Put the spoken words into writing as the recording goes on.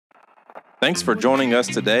Thanks for joining us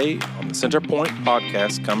today on the Centerpoint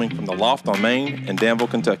podcast coming from the Loft on Main in Danville,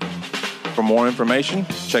 Kentucky. For more information,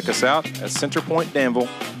 check us out at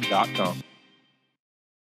centerpointdanville.com.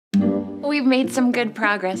 We've made some good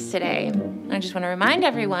progress today. I just want to remind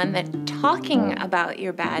everyone that talking about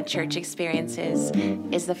your bad church experiences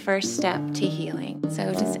is the first step to healing.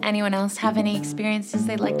 So does anyone else have any experiences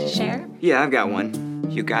they'd like to share? Yeah, I've got one.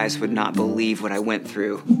 You guys would not believe what I went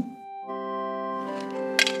through.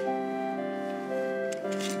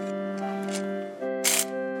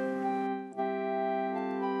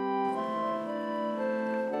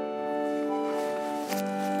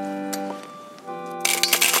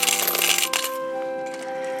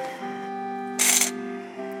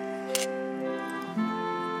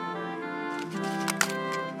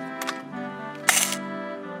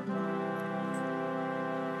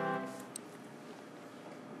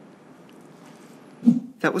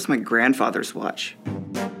 That was my grandfather's watch.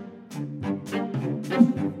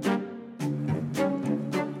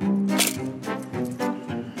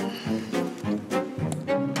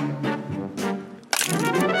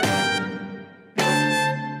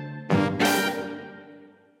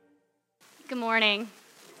 Good morning.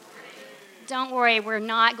 Don't worry, we're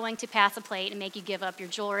not going to pass a plate and make you give up your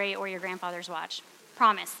jewelry or your grandfather's watch.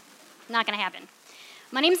 Promise. Not going to happen.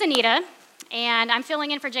 My name's Anita, and I'm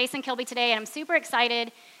filling in for Jason Kilby today, and I'm super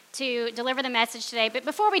excited to deliver the message today. But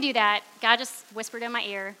before we do that, God just whispered in my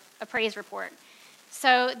ear a praise report.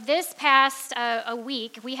 So this past a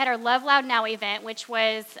week, we had our Love Loud Now event, which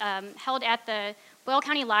was held at the Boyle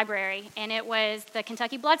County Library, and it was the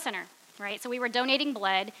Kentucky Blood Center, right? So we were donating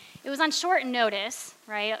blood. It was on short notice,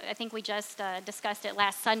 right? I think we just discussed it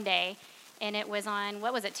last Sunday, and it was on,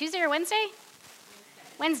 what was it, Tuesday or Wednesday?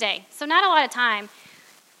 Wednesday. So not a lot of time.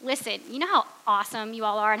 Listen, you know how awesome you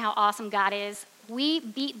all are and how awesome God is? We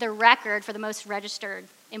beat the record for the most registered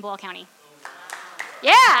in Boyle County.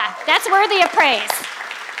 Yeah, that's worthy of praise.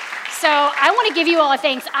 So I want to give you all a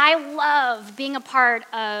thanks. I love being a part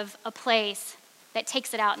of a place that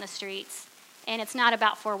takes it out in the streets. And it's not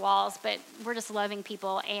about four walls, but we're just loving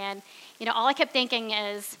people. And, all I kept thinking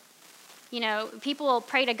is, people will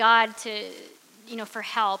pray to God to, for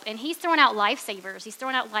help. And he's throwing out lifesavers. He's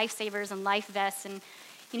throwing out lifesavers and life vests. And,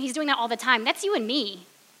 he's doing that all the time. That's you and me.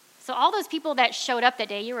 So all those people that showed up that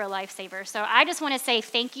day, you were a lifesaver. So I just want to say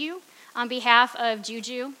thank you on behalf of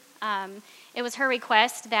Juju. It was her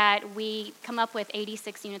request that we come up with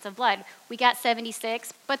 86 units of blood. We got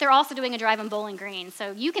 76, but they're also doing a drive in Bowling Green.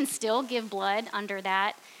 So you can still give blood under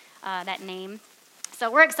that name. So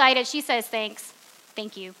we're excited. She says thanks.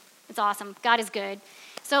 Thank you. It's awesome. God is good.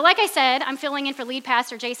 So like I said, I'm filling in for lead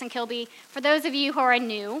pastor Jason Kilby. For those of you who are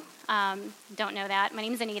new, don't know that, my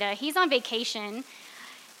name's Anita. He's on vacation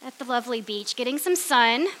at the lovely beach getting some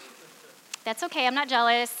sun. That's okay. I'm not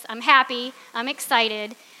jealous. I'm happy. I'm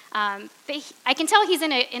excited. But I can tell he's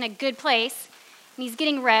in a good place, and he's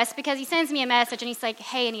getting rest because he sends me a message, and he's like,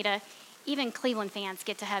 hey, Anita, even Cleveland fans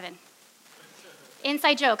get to heaven.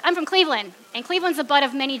 Inside joke. I'm from Cleveland, and Cleveland's the butt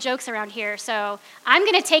of many jokes around here, so I'm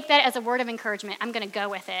going to take that as a word of encouragement. I'm going to go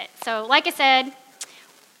with it. So like I said,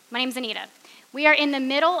 my name's Anita. We are in the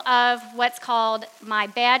middle of what's called my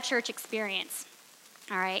bad church experience.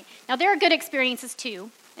 All right. Now, there are good experiences,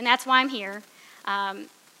 too, and that's why I'm here.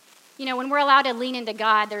 When we're allowed to lean into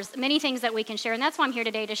God, there's many things that we can share, and that's why I'm here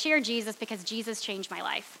today, to share Jesus, because Jesus changed my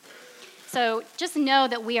life. So just know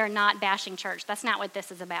that we are not bashing church. That's not what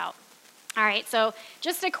this is about. All right, so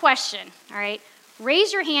just a question, all right?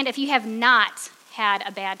 Raise your hand if you have not had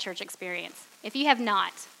a bad church experience. If you have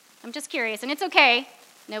not. I'm just curious, and it's okay.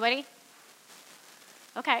 Nobody?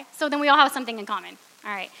 Okay, so then we all have something in common.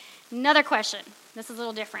 All right, another question. This is a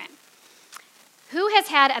little different. Who has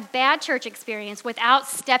had a bad church experience without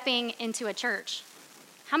stepping into a church?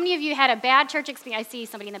 How many of you had a bad church experience? I see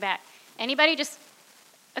somebody in the back. Anybody? Just,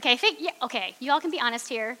 okay, okay, you all can be honest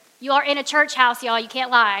here. You are in a church house, y'all. You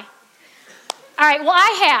can't lie. All right, well,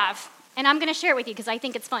 I have, and I'm going to share it with you because I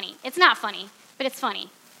think it's funny. It's not funny, but it's funny,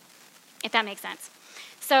 if that makes sense.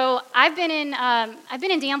 So I've been in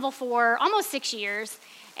Danville for almost 6 years,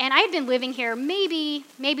 and I had been living here maybe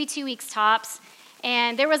 2 weeks tops.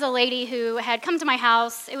 And there was a lady who had come to my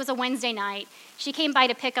house. It was a Wednesday night. She came by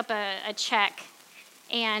to pick up a check,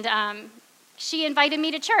 and she invited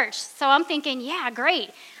me to church. So I'm thinking, yeah,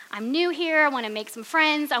 great. I'm new here. I want to make some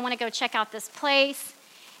friends. I want to go check out this place.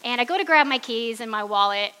 And I go to grab my keys and my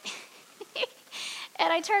wallet,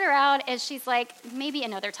 and I turn around, and she's like, maybe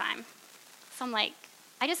another time. So I'm like,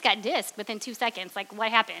 I just got dissed within 2 seconds. Like, what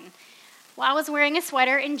happened? Well, I was wearing a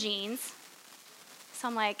sweater and jeans. So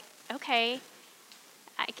I'm like, okay.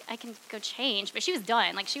 I can go change. But she was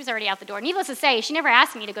done. Like, she was already out the door. Needless to say, she never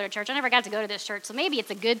asked me to go to church. I never got to go to this church. So maybe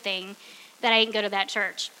it's a good thing that I didn't go to that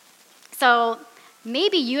church. So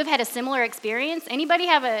maybe you have had a similar experience. Anybody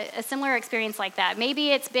have a similar experience like that?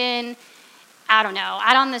 Maybe it's been, I don't know,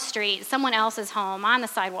 out on the street, someone else's home, on the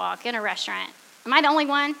sidewalk, in a restaurant. Am I the only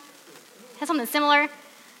one? Has something similar?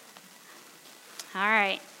 All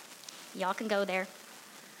right. Y'all can go there.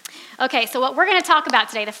 Okay, so what we're going to talk about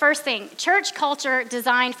today, the first thing, church culture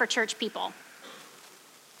designed for church people.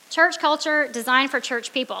 Church culture designed for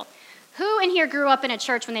church people. Who in here grew up in a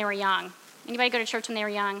church when they were young? Anybody go to church when they were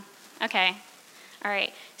young? Okay. All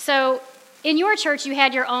right. So in your church, you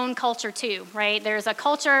had your own culture too, right? There's a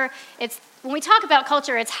culture. When we talk about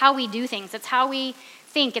culture, it's how we do things. It's how we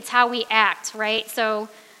think. It's how we act, right? So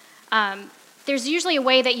there's usually a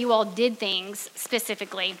way that you all did things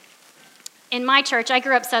specifically. In my church, I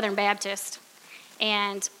grew up Southern Baptist,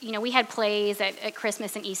 and we had plays at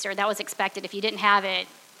Christmas and Easter. That was expected. If you didn't have it,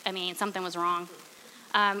 something was wrong.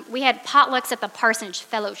 We had potlucks at the Parsonage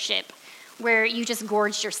Fellowship, where you just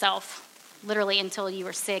gorged yourself, literally until you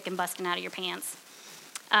were sick and busting out of your pants.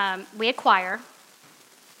 We had choir.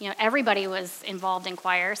 Everybody was involved in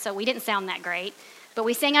choir, so we didn't sound that great. But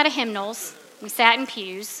we sang out of hymnals. We sat in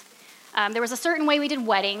pews. There was a certain way we did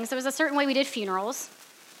weddings. There was a certain way we did funerals.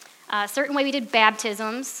 A certain way we did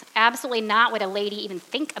baptisms. Absolutely not would a lady even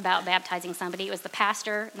think about baptizing somebody. It was the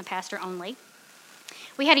pastor and the pastor only.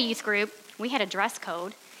 We had a youth group. We had a dress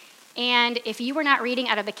code. And if you were not reading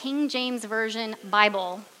out of the King James Version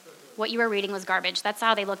Bible, what you were reading was garbage. That's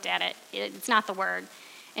how they looked at it. It's not the word.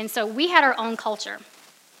 And so we had our own culture.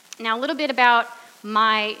 Now, a little bit about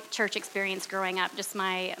my church experience growing up, just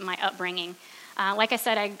my upbringing. Like I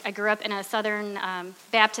said, I grew up in a Southern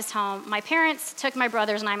Baptist home. My parents took my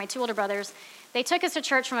brothers and I, my two older brothers, they took us to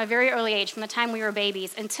church from a very early age, from the time we were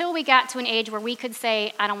babies, until we got to an age where we could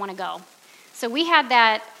say, I don't want to go. So we had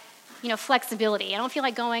that, flexibility. I don't feel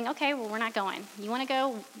like going, okay, well, we're not going. You want to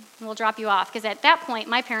go? We'll drop you off. Because at that point,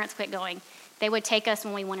 my parents quit going. They would take us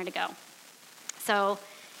when we wanted to go. So,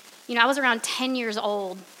 I was around 10 years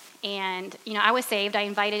old, and, I was saved. I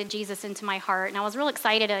invited Jesus into my heart, and I was real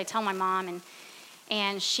excited. I tell my mom,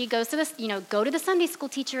 and she goes to this, go to the Sunday school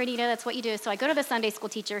teacher, Anita, that's what you do. So I go to the Sunday school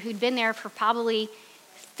teacher who'd been there for probably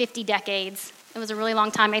 50 decades. It was a really long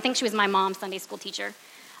time. I think she was my mom's Sunday school teacher.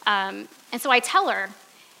 And so I tell her,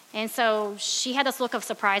 and so she had this look of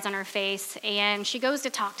surprise on her face, and she goes to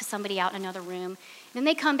talk to somebody out in another room. And then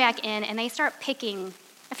they come back in, and they start picking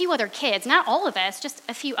a few other kids, not all of us, just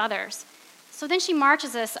a few others. So then she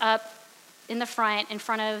marches us up in the front, in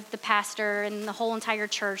front of the pastor and the whole entire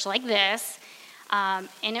church like this. And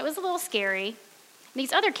it was a little scary.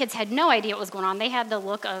 These other kids had no idea what was going on. They had the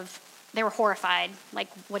look of, they were horrified, like,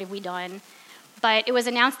 what have we done? But it was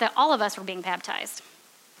announced that all of us were being baptized.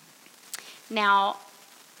 Now,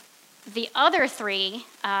 the other three,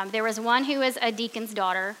 there was one who was a deacon's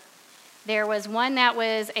daughter. There was one that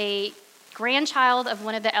was a grandchild of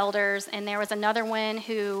one of the elders, and there was another one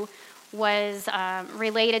who was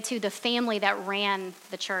related to the family that ran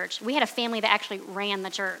the church. We had a family that actually ran the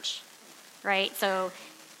church. Right? So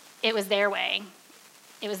it was their way.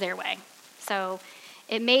 It was their way. So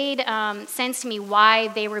it made sense to me why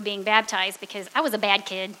they were being baptized, because I was a bad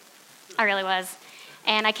kid. I really was.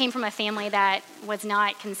 And I came from a family that was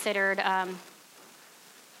not considered,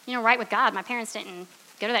 right with God. My parents didn't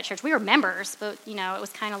go to that church. We were members, but, it was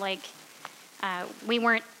kind of like we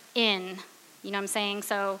weren't in, you know what I'm saying?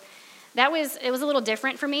 So it was a little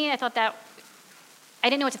different for me. I thought that I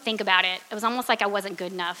didn't know what to think about it. It was almost like I wasn't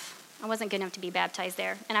good enough. I wasn't good enough to be baptized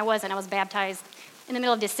there. And I wasn't. I was baptized in the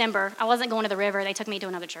middle of December. I wasn't going to the river. They took me to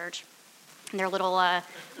another church. And their little,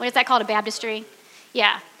 what is that called, a baptistry?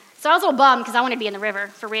 Yeah. So I was a little bummed because I wanted to be in the river,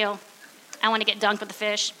 for real. I wanted to get dunked with the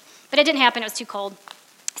fish. But it didn't happen. It was too cold.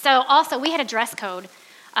 So also, we had a dress code.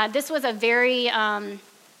 This was a very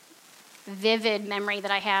vivid memory that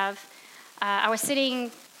I have. I was sitting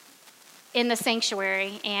in the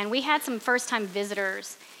sanctuary, and we had some first-time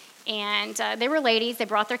visitors. And they were ladies. They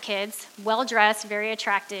brought their kids, well-dressed, very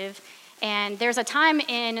attractive. And there's a time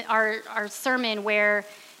in our sermon where,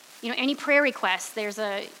 any prayer requests, there's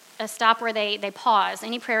a stop where they pause.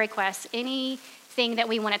 Any prayer requests, anything that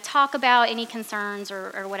we want to talk about, any concerns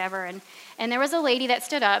or whatever. And there was a lady that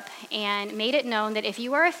stood up and made it known that if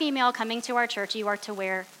you are a female coming to our church, you are to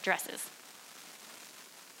wear dresses.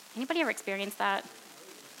 Anybody ever experienced that?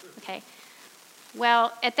 Okay.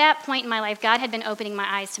 Well, at that point in my life, God had been opening my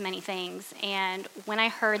eyes to many things. And when I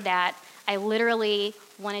heard that, I literally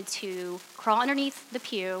wanted to crawl underneath the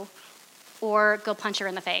pew or go punch her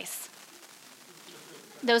in the face.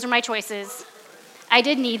 Those are my choices. I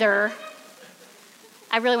did neither.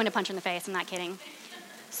 I really wanted to punch her in the face. I'm not kidding.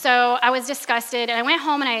 So I was disgusted, and I went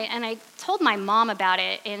home and I told my mom about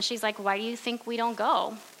it, and she's like, why do you think we don't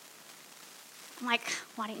go? I'm like,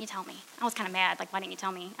 why didn't you tell me? I was kind of mad, like, why didn't you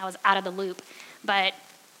tell me? I was out of the loop. But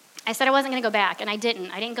I said I wasn't going to go back, and I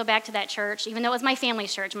didn't. I didn't go back to that church, even though it was my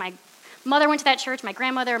family's church. My mother went to that church, my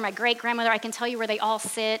grandmother, my great-grandmother. I can tell you where they all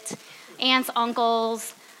sit, aunts,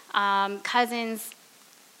 uncles, cousins.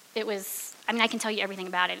 I can tell you everything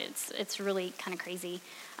about it. It's really kind of crazy.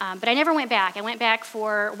 But I never went back. I went back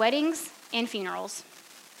for weddings and funerals.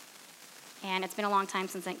 And it's been a long time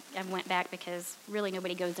since I went back because really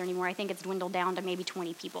nobody goes there anymore. I think it's dwindled down to maybe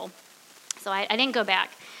 20 people. So I didn't go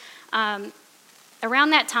back. Around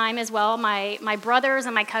that time as well, my brothers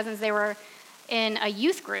and my cousins, they were in a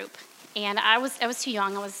youth group. And I was too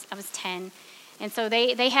young. I was 10. And so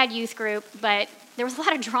they had youth group, but there was a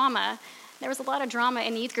lot of drama. There was a lot of drama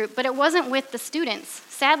in the youth group, but it wasn't with the students.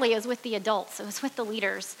 Sadly, it was with the adults. It was with the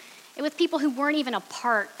leaders. It was people who weren't even a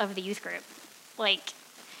part of the youth group. Like,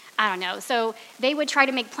 I don't know. So they would try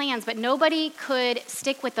to make plans, but nobody could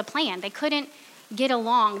stick with the plan. They couldn't get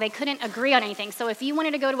along. They couldn't agree on anything. So if you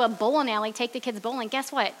wanted to go to a bowling alley, take the kids bowling,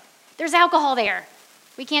 guess what? There's alcohol there.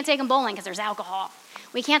 We can't take them bowling because there's alcohol.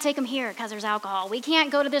 We can't take them here because there's alcohol. We can't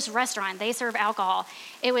go to this restaurant. They serve alcohol.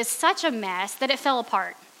 It was such a mess that it fell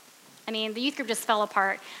apart. I mean, the youth group just fell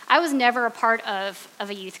apart. I was never a part of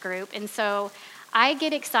a youth group, and so I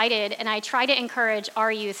get excited, and I try to encourage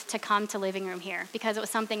our youth to come to Living Room here because it was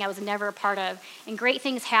something I was never a part of, and great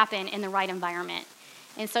things happen in the right environment.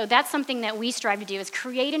 And so that's something that we strive to do is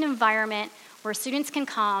create an environment where students can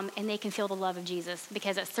come and they can feel the love of Jesus,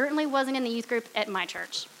 because it certainly wasn't in the youth group at my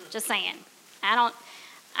church. Just saying. I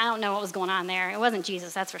don't know what was going on there. It wasn't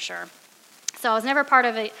Jesus, that's for sure. So I was never part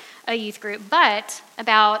of a youth group, but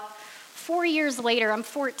about 4 years later, I'm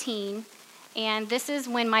 14, and this is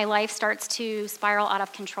when my life starts to spiral out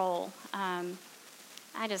of control. I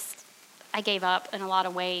gave up in a lot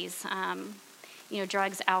of ways.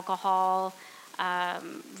 Drugs, alcohol.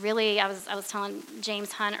 Really, I was telling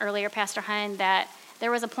James Hunt earlier, Pastor Hunt, that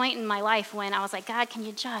there was a point in my life when I was like, God, can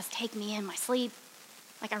you just take me in my sleep?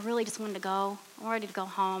 Like, I really just wanted to go. I wanted to go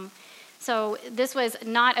home. So this was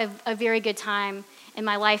not a very good time in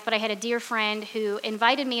my life, but I had a dear friend who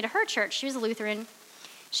invited me to her church. She was a Lutheran.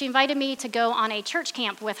 She invited me to go on a church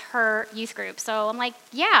camp with her youth group. So I'm like,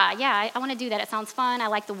 yeah, I want to do that. It sounds fun. I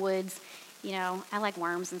like the woods. I like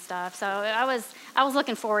worms and stuff. So I was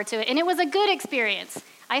looking forward to it, and it was a good experience.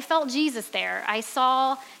 I felt Jesus there. I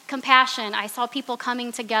saw compassion. I saw people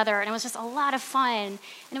coming together, and it was just a lot of fun.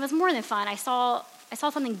 And it was more than fun. I saw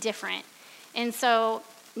something different. And so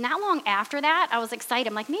not long after that, I was excited.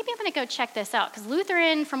 I'm like, maybe I'm going to go check this out, because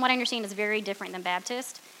Lutheran, from what I understand, is very different than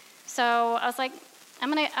Baptist. So I was like,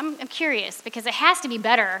 I'm curious, because it has to be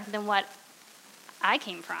better than what I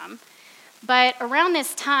came from. But around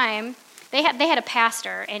this time, they had a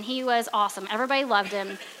pastor, and he was awesome. Everybody loved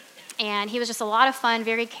him, and he was just a lot of fun,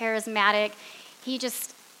 very charismatic. He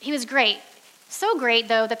was great. So great,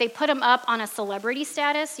 though, that they put him up on a celebrity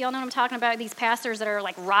status. Y'all know what I'm talking about, these pastors that are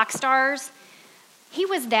like rock stars. He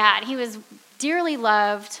was that. He was dearly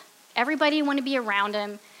loved. Everybody wanted to be around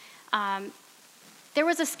him. There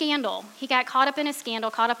was a scandal. He got caught up in a scandal,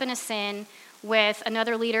 caught up in a sin with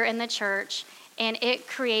another leader in the church, and it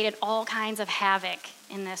created all kinds of havoc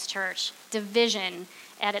in this church, division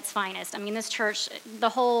at its finest. I mean, this church,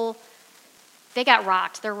 they got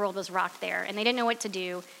rocked. Their world was rocked there, and they didn't know what to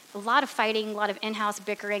do. A lot of fighting, a lot of in-house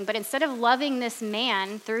bickering, but instead of loving this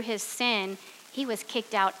man through his sin, he was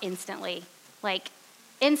kicked out instantly. Like,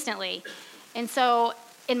 instantly. And so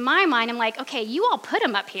in my mind, I'm like, okay, you all put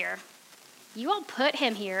him up here. You all put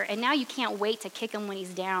him here, and now you can't wait to kick him when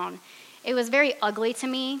he's down. It was very ugly to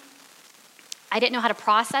me. I didn't know how to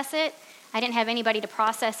process it. I didn't have anybody to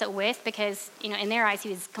process it with because, in their eyes, he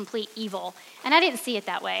was complete evil. And I didn't see it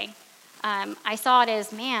that way. I saw it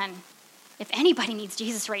as, man, if anybody needs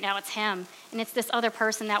Jesus right now, it's him. And it's this other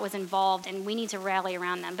person that was involved, and we need to rally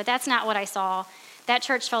around them. But that's not what I saw. That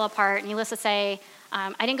church fell apart, and needless to say,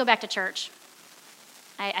 I didn't go back to church.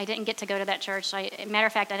 I didn't get to go to that church. Matter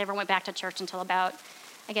of fact, I never went back to church until about,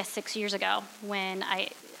 6 years ago, when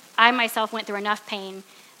I myself went through enough pain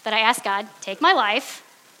that I asked God, take my life,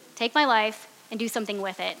 and do something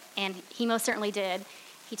with it. And he most certainly did.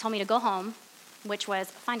 He told me to go home, which was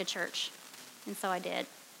find a church. And so I did.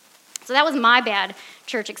 So that was my bad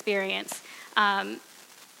church experience. And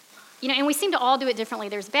we seem to all do it differently.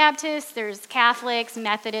 There's Baptists, there's Catholics,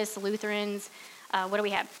 Methodists, Lutherans. What do we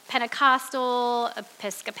have? Pentecostal,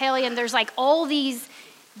 Episcopalian. There's like all these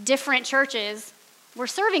different churches. We're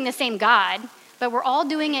serving the same God, but we're all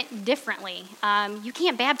doing it differently. You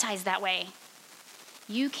can't baptize that way.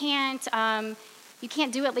 You can't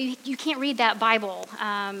do it. You can't read that Bible.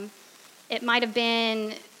 It might have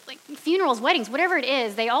been like funerals, weddings, whatever it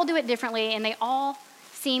is. They all do it differently, and they all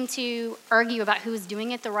seem to argue about who's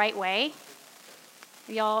doing it the right way.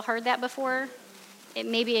 Have y'all heard that before? It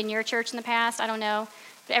may be in your church in the past, I don't know.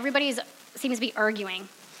 But everybody seems to be arguing.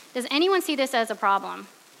 Does anyone see this as a problem?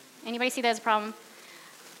 Anybody see that as a problem?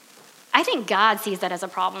 I think God sees that as a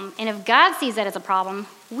problem. And if God sees that as a problem,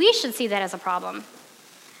 we should see that as a problem.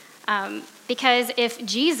 Because if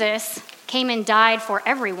Jesus came and died for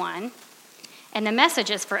everyone, and the message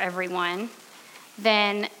is for everyone,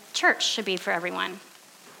 then church should be for everyone.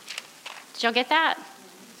 Did y'all get that?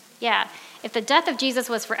 Yeah. If the death of Jesus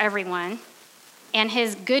was for everyone, and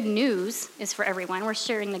his good news is for everyone, we're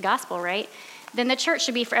sharing the gospel, right? Then the church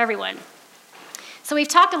should be for everyone. So we've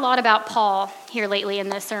talked a lot about Paul here lately in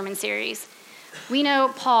this sermon series. We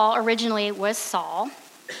know Paul originally was Saul,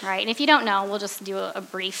 right? And if you don't know, we'll just do a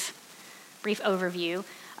brief overview.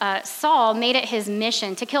 Saul made it his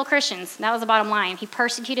mission to kill Christians. That was the bottom line. He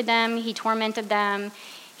persecuted them. He tormented them.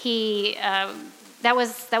 That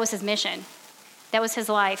was his mission. That was his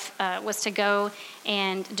life, was to go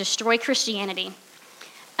and destroy Christianity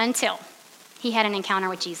until he had an encounter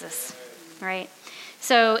with Jesus, right?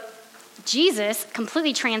 So Jesus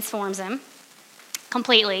completely transforms him,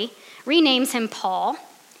 completely, renames him Paul,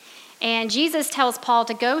 and Jesus tells Paul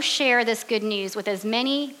to go share this good news with as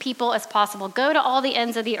many people as possible. Go to all the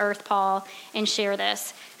ends of the earth, Paul, and share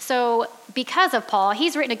this. So because of Paul,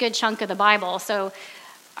 he's written a good chunk of the Bible. So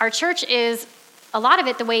our church is, a lot of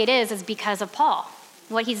it the way it is because of Paul,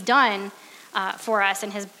 what he's done for us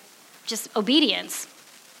and his just obedience,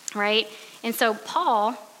 right? And so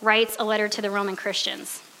Paul writes a letter to the Roman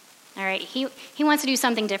Christians. All right, he wants to do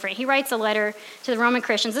something different. He writes a letter to the Roman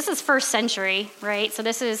Christians. This is first century, right? So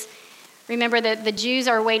this is, remember that the Jews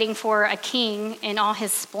are waiting for a king in all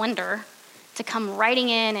his splendor to come riding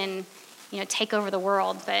in and, take over the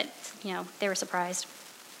world. But, they were surprised.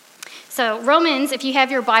 So Romans, if you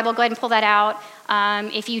have your Bible, go ahead and pull that out.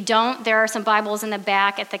 If you don't, there are some Bibles in the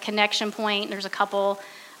back at the connection point. There's a couple.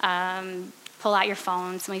 Pull out your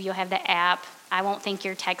phone. Some of you will have the app. I won't think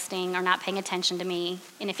you're texting or not paying attention to me.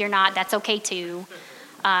 And if you're not, that's okay too.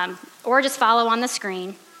 Or just follow on the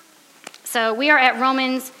screen. So we are at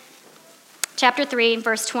Romans chapter 3,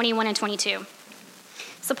 verse 21 and 22.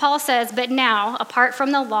 So Paul says, "But now, apart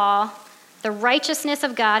from the law, the righteousness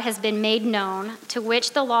of God has been made known, to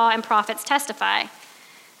which the law and prophets testify.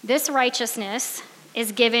 This righteousness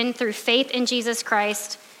is given through faith in Jesus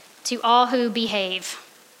Christ to all who behave."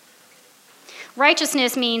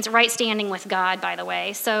 Righteousness means right standing with God, by the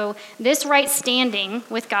way. So this right standing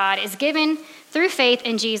with God is given through faith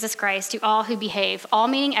in Jesus Christ to all who behave, all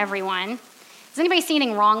meaning everyone. Does anybody see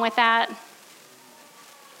anything wrong with that?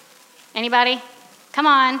 Anybody? Come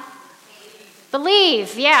on.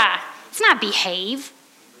 Believe, yeah. It's not behave.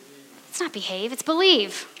 It's not behave, it's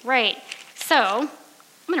believe. Right. So, I'm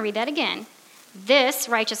going to read that again. This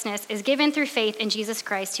righteousness is given through faith in Jesus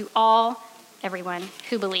Christ to everyone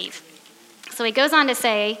who believe. So he goes on to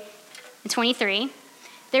say in 23,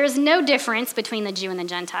 "There is no difference between the Jew and the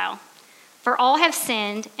Gentile, for all have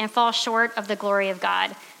sinned and fall short of the glory of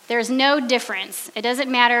God." There's no difference. It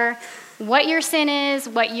doesn't matter what your sin is,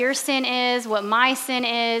 what my sin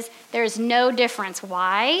is. There's no difference.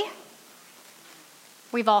 Why?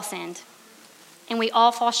 We've all sinned, and we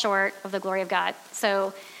all fall short of the glory of God.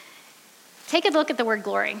 So take a look at the word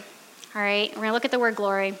glory, all right? We're going to look at the word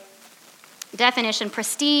glory. Definition: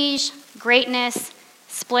 prestige, greatness,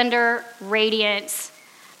 splendor, radiance.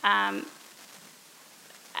 I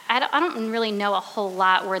don't really know a whole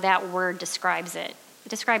lot where that word describes it. It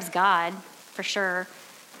describes God, for sure.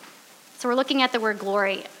 So we're looking at the word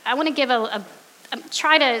glory. I want to give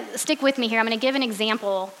try to stick with me here. I'm going to give an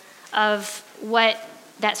example of what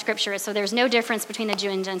that scripture is. So there's no difference between the Jew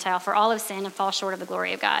and Gentile, for all have sinned and fall short of the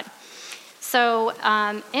glory of God. So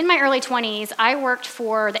in my early 20s, I worked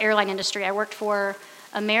for the airline industry. I worked for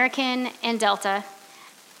American and Delta.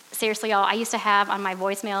 Seriously, y'all, I used to have on my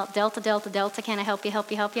voicemail, Delta, Delta, Delta, can I help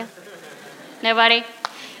you? Nobody?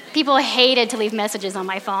 People hated to leave messages on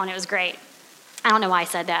my phone. It was great. I don't know why I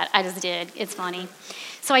said that. I just did. It's funny.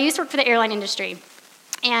 So I used to work for the airline industry.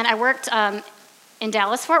 And I worked in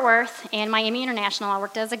Dallas, Fort Worth, and Miami International. I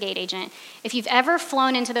worked as a gate agent. If you've ever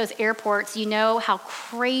flown into those airports, you know how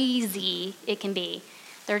crazy it can be.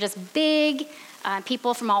 They're just big,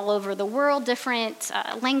 people from all over the world, different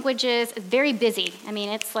languages, very busy. I mean,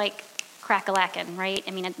 it's like crack-a-lackin', right?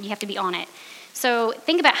 I mean, you have to be on it. So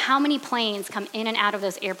think about how many planes come in and out of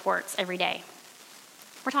those airports every day.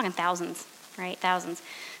 We're talking thousands, right? Thousands.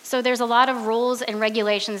 So there's a lot of rules and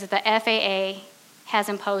regulations that the FAA has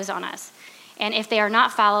imposed on us. And if they are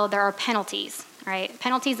not followed, there are penalties, right?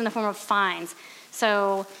 Penalties in the form of fines.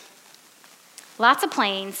 So lots of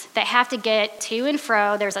planes that have to get to and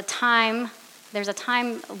fro. There's a time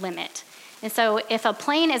limit. And so if a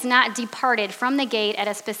plane is not departed from the gate at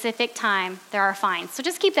a specific time, there are fines. So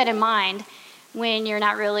just keep that in mind when you're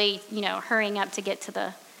not really, hurrying up to get to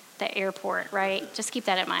the airport, right? Just keep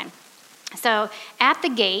that in mind. So at the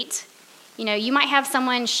gate, you might have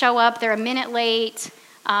someone show up, they're a minute late,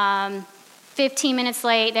 15 minutes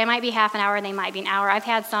late, they might be half an hour, they might be an hour. I've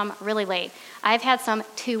had some really late. I've had some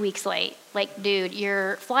 2 weeks late. Like, dude,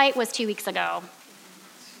 your flight was 2 weeks ago.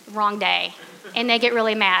 Wrong day. And they get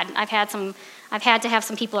really mad. I've had to have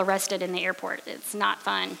some people arrested in the airport. It's not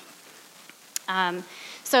fun.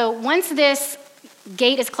 So once this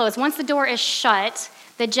gate is closed, once the door is shut,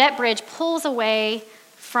 the jet bridge pulls away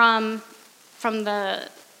from the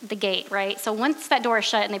gate, right? So once that door is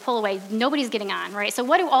shut and they pull away, nobody's getting on, right? So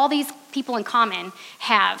what do all these people in common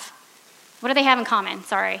have? What do they have in common?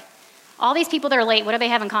 Sorry. All these people that are late, what do they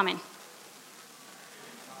have in common?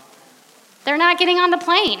 They're not getting on the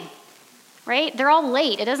plane, right? They're all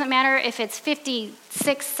late. It doesn't matter if it's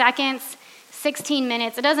 56 seconds, 16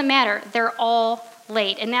 minutes. It doesn't matter. They're all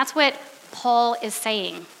late. And that's what Paul is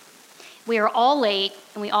saying. We are all late,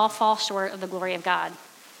 and we all fall short of the glory of God.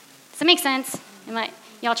 Does that make sense?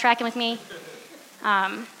 Y'all tracking with me?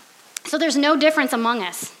 So there's no difference among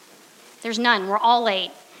us. There's none. We're all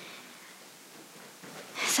late.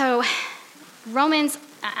 So Romans,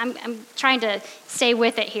 I'm trying to stay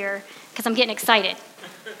with it here because I'm getting excited.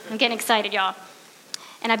 Y'all.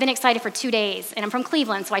 And I've been excited for 2 days. And I'm from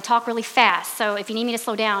Cleveland, so I talk really fast. So if you need me to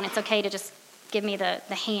slow down, it's okay to just give me the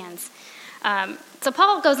hands. So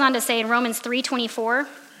Paul goes on to say in Romans 3:24,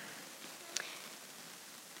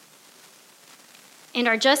 and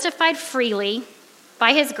are justified freely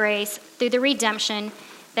by his grace through the redemption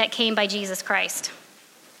that came by Jesus Christ.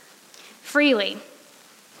 Freely.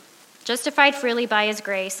 Justified freely by his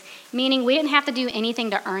grace, meaning we didn't have to do anything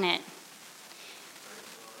to earn it.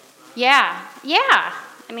 Yeah.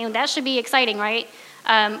 I mean, that should be exciting, right?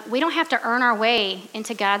 We don't have to earn our way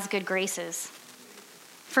into God's good graces.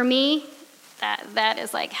 For me, that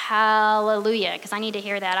is like hallelujah, because I need to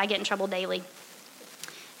hear that. I get in trouble daily.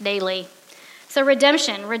 So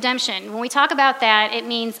redemption. When we talk about that, it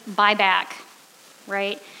means buy back,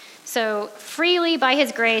 right? So freely by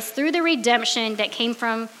his grace through the redemption that came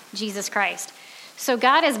from Jesus Christ. So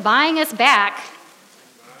God is buying us back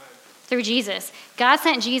through Jesus. God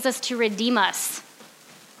sent Jesus to redeem us,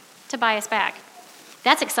 to buy us back.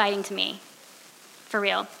 That's exciting to me, for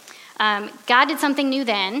real. God did something new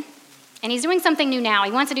then, and he's doing something new now.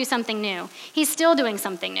 He wants to do something new. He's still doing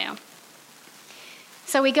something new.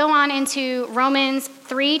 So we go on into Romans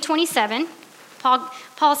 3:27.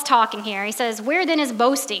 Paul's talking here. He says, where then is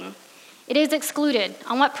boasting? It is excluded.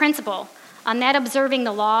 On what principle? On that observing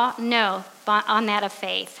the law? No, but on that of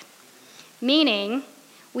faith. Meaning,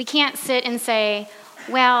 we can't sit and say,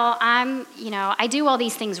 well, I do all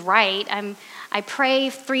these things right. I pray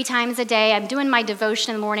 3 times a day. I'm doing my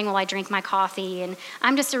devotion in the morning while I drink my coffee, and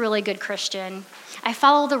I'm just a really good Christian. I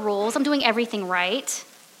follow the rules. I'm doing everything right.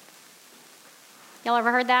 Y'all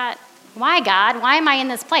ever heard that? Why, God? Why am I in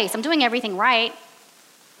this place? I'm doing everything right.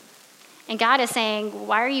 And God is saying,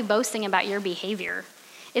 why are you boasting about your behavior?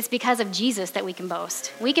 It's because of Jesus that we can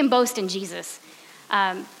boast. We can boast in Jesus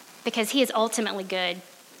because he is ultimately good.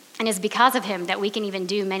 And it's because of him that we can even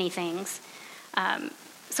do many things.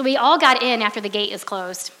 So we all got in after the gate is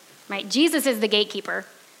closed, right? Jesus is the gatekeeper.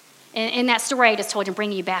 In that story I just told you,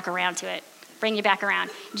 bring you back around to it. Bring you back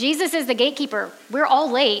around. Jesus is the gatekeeper. We're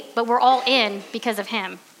all late, but we're all in because of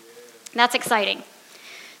him. That's exciting.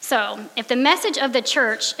 So if the message of the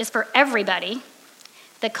church is for everybody,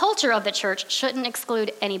 the culture of the church shouldn't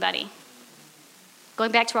exclude anybody.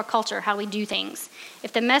 Going back to our culture, how we do things.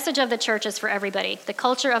 If the message of the church is for everybody, the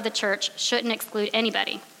culture of the church shouldn't exclude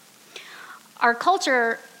anybody. Our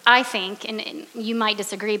culture, I think, and you might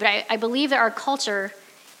disagree, but I believe that our culture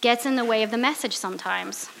gets in the way of the message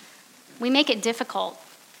sometimes. We make it difficult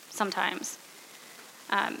sometimes.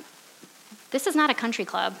 This is not a country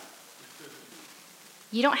club.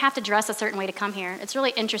 You don't have to dress a certain way to come here. It's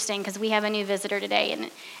really interesting because we have a new visitor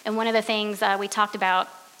today, and one of the things we talked about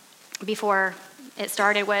before it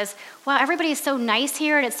started was, wow, everybody is so nice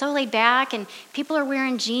here, and it's so laid back, and people are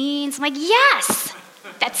wearing jeans. I'm like, yes,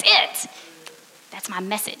 that's it. That's my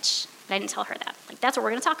message. But I didn't tell her that. Like, that's what we're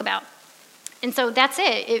going to talk about. And so that's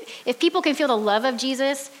it. If people can feel the love of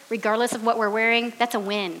Jesus, regardless of what we're wearing, that's a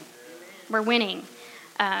win. We're winning.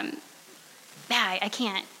 I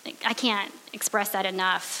can't express that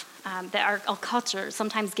enough. that our culture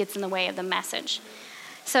sometimes gets in the way of the message.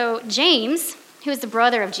 So James, who is the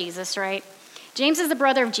brother of Jesus, right? James is the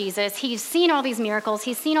brother of Jesus. He's seen all these miracles.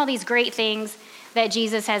 He's seen all these great things that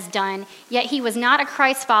Jesus has done, yet he was not a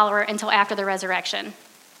Christ follower until after the resurrection.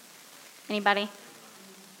 Anybody?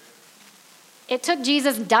 It took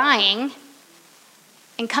Jesus dying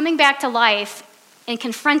and coming back to life and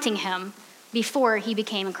confronting him before he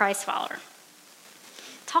became a Christ follower.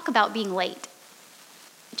 Talk about being late.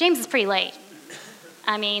 James is pretty late.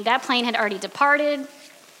 I mean, that plane had already departed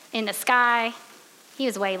in the sky. He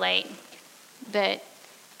was way late. But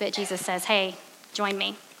Jesus says, hey, join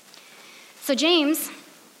me. So James,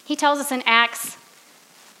 he tells us in Acts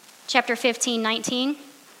chapter 15, 19,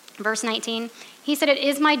 verse 19, he said, "It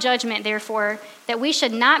is my judgment, therefore, that we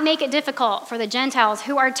should not make it difficult for the Gentiles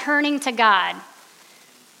who are turning to God."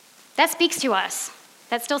 That speaks to us.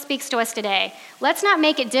 That still speaks to us today. Let's not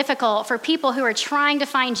make it difficult for people who are trying to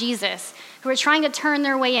find Jesus, who are trying to turn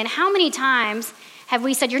their way in. How many times have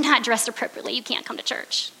we said, you're not dressed appropriately, you can't come to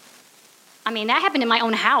church? I mean, that happened in my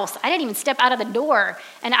own house. I didn't even step out of the door,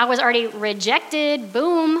 and I was already rejected,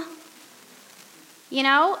 boom. You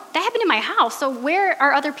know, that happened in my house. So where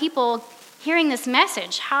are other people hearing this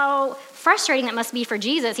message? How frustrating that must be for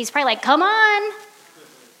Jesus. He's probably like, come on,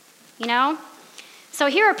 you know? So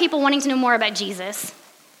here are people wanting to know more about Jesus,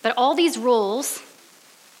 but all these rules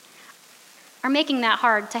are making that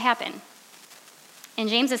hard to happen. And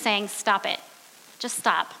James is saying, stop it. Just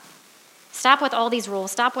stop. Stop with all these rules.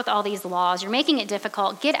 Stop with all these laws. You're making it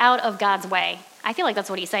difficult. Get out of God's way. I feel like that's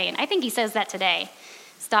what he's saying. I think he says that today.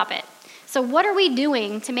 Stop it. So what are we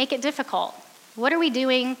doing to make it difficult? What are we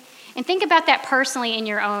doing? And think about that personally in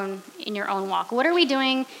your own walk. What are we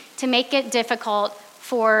doing to make it difficult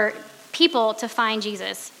for people to find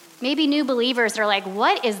Jesus? Maybe new believers that are like,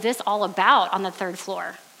 what is this all about on the third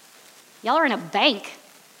floor? Y'all are in a bank.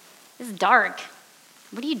 This is dark.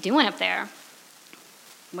 What are you doing up there?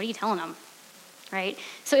 What are you telling them? Right?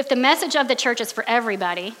 So if the message of the church is for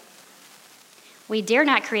everybody, we dare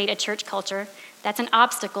not create a church culture that's an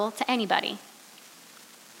obstacle to anybody.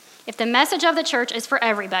 If the message of the church is for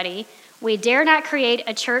everybody, we dare not create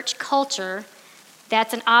a church culture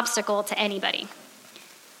that's an obstacle to anybody.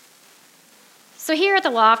 So here at the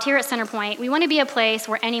Loft, here at Centerpoint, we want to be a place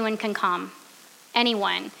where anyone can come.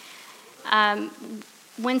 Anyone.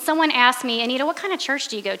 When someone asks me, Anita, what kind of church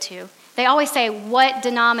do you go to? They always say, what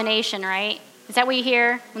denomination, right? Is that what you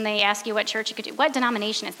hear when they ask you what church you could do? What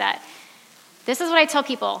denomination is that? This is what I tell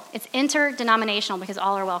people. It's interdenominational because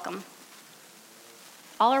all are welcome.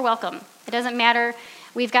 All are welcome. It doesn't matter.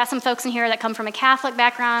 We've got some folks in here that come from a Catholic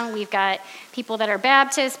background. We've got people that are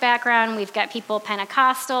Baptist background. We've got people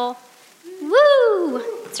Pentecostal. Woo!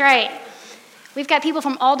 That's right. We've got people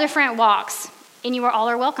from all different walks, and you all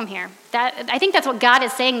are welcome here. I think that's what God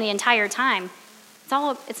is saying the entire time.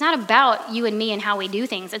 It's not about you and me and how we do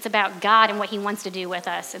things. It's about God and what he wants to do with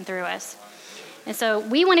us and through us. And so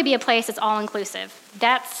we want to be a place that's all-inclusive.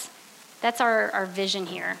 That's our vision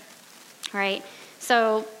here, right?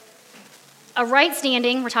 So a right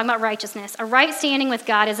standing, we're talking about righteousness, a right standing with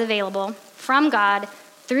God is available from God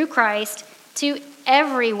through Christ to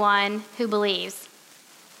everyone who believes.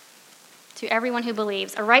 To everyone who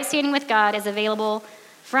believes. A right standing with God is available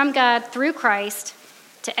from God through Christ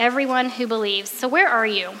to everyone who believes. So where are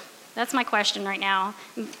you? That's my question right now.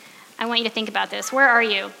 I want you to think about this. Where are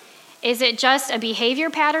you? Is it just a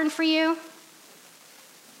behavior pattern for you?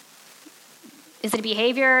 Is it a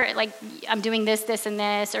behavior, like I'm doing this, this, and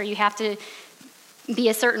this, or you have to be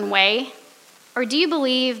a certain way? Or do you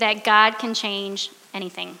believe that God can change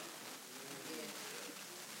anything?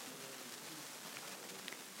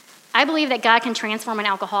 I believe that God can transform an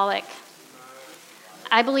alcoholic.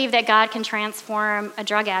 I believe that God can transform a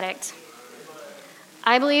drug addict.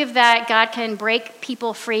 I believe that God can break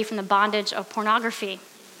people free from the bondage of pornography.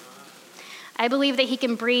 I believe that he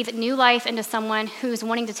can breathe new life into someone who's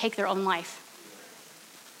wanting to take their own life.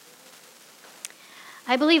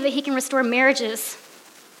 I believe that he can restore marriages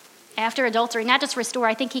after adultery. Not just restore,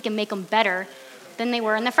 I think he can make them better than they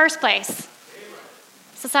were in the first place.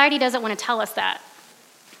 Society doesn't want to tell us that.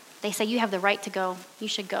 They say, you have the right to go, you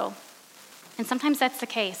should go. And sometimes that's the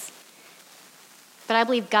case. But I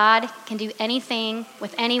believe God can do anything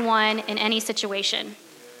with anyone in any situation.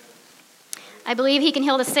 I believe he can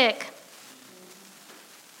heal the sick.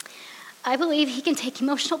 I believe he can take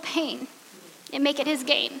emotional pain and make it his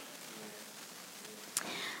gain.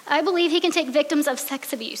 I believe he can take victims of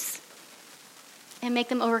sex abuse and make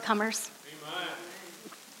them overcomers. Amen.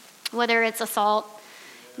 Whether it's assault,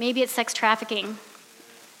 maybe it's sex trafficking.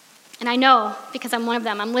 And I know, because I'm one of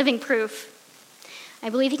them, I'm living proof. I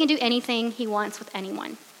believe he can do anything he wants with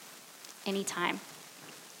anyone. anytime.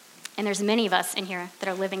 And there's many of us in here that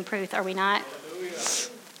are living proof, are we not?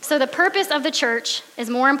 So the purpose of the church is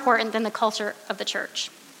more important than the culture of the church.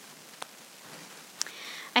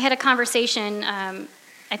 I had a conversation,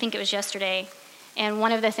 I think it was yesterday, and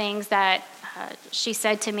one of the things that she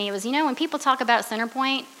said to me was, when people talk about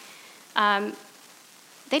Centerpoint,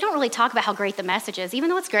 they don't really talk about how great the message is, even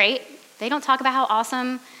though it's great. They don't talk about how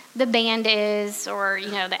awesome the band is or,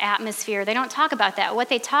 the atmosphere. They don't talk about that. What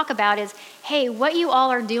they talk about is, hey, what you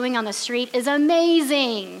all are doing on the street is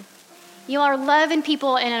amazing. You all are loving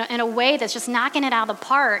people in a way that's just knocking it out of the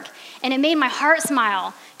park. And it made my heart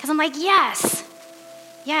smile because I'm like, yes,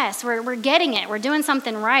 we're getting it. We're doing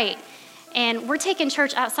something right. And we're taking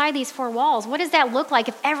church outside these four walls. What does that look like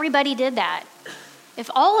if everybody did that? If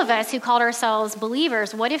all of us who called ourselves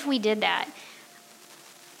believers, what if we did that?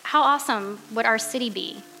 How awesome would our city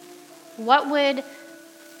be? What would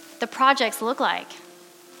the projects look like?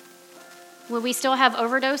 Would we still have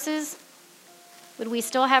overdoses? Would we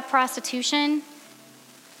still have prostitution?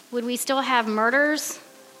 Would we still have murders?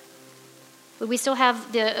 Would we still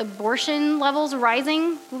have the abortion levels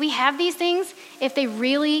rising? Would we have these things if they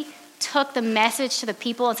really took the message to the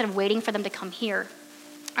people instead of waiting for them to come here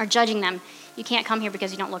or judging them? You can't come here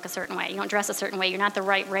because you don't look a certain way. You don't dress a certain way. You're not the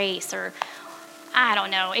right race, or I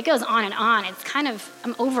don't know. It goes on and on. It's kind of,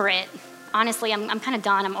 I'm over it. Honestly, I'm kind of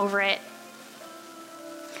done. I'm over it.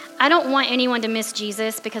 I don't want anyone to miss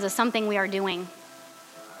Jesus because of something we are doing.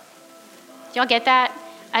 Do y'all get that?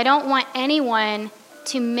 I don't want anyone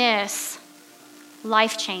to miss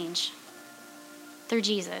life change through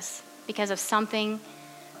Jesus because of something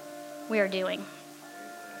we are doing.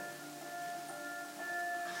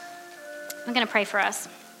 I'm going to pray for us.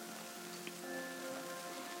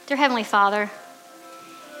 Dear Heavenly Father,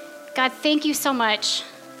 God, thank you so much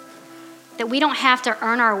that we don't have to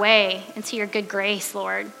earn our way into your good grace,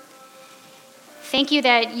 Lord. Thank you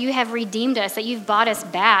that you have redeemed us, that you've bought us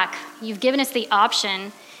back. You've given us the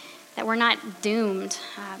option that we're not doomed.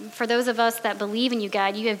 For those of us that believe in you,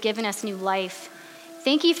 God, you have given us new life.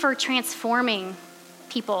 Thank you for transforming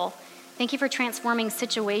people. Thank you for transforming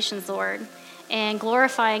situations, Lord, and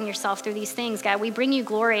glorifying yourself through these things, God. We bring you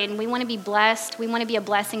glory, and we want to be blessed. We want to be a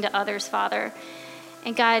blessing to others, Father.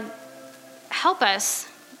 And God, help us.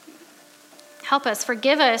 Help us.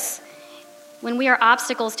 Forgive us when we are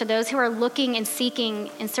obstacles to those who are looking and seeking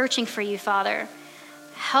and searching for you, Father.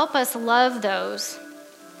 Help us love those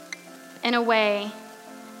in a way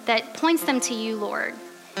that points them to you, Lord.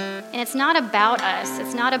 And it's not about us.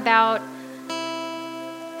 It's not about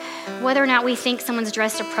whether or not we think someone's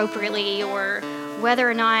dressed appropriately or whether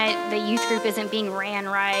or not the youth group isn't being ran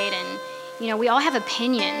right. And, we all have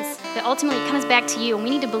opinions, but ultimately it comes back to you. And we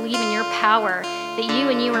need to believe in your power, that you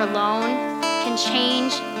and you alone can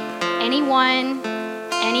change anyone,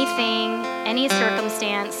 anything, any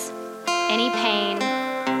circumstance, any pain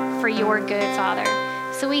for your good, Father.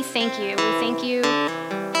 So we thank you. We thank you.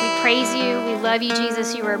 We praise you. We love you,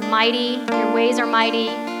 Jesus. You are mighty. Your ways are mighty.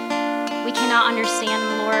 We cannot understand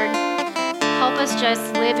them, Lord. Help us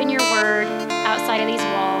just live in your word outside of these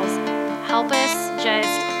walls. Help us just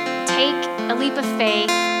take a leap of faith,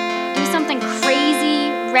 do something crazy,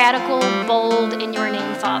 radical, bold in your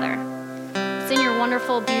name, Father. It's in your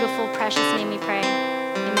wonderful, beautiful, precious name we pray.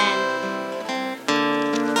 Amen.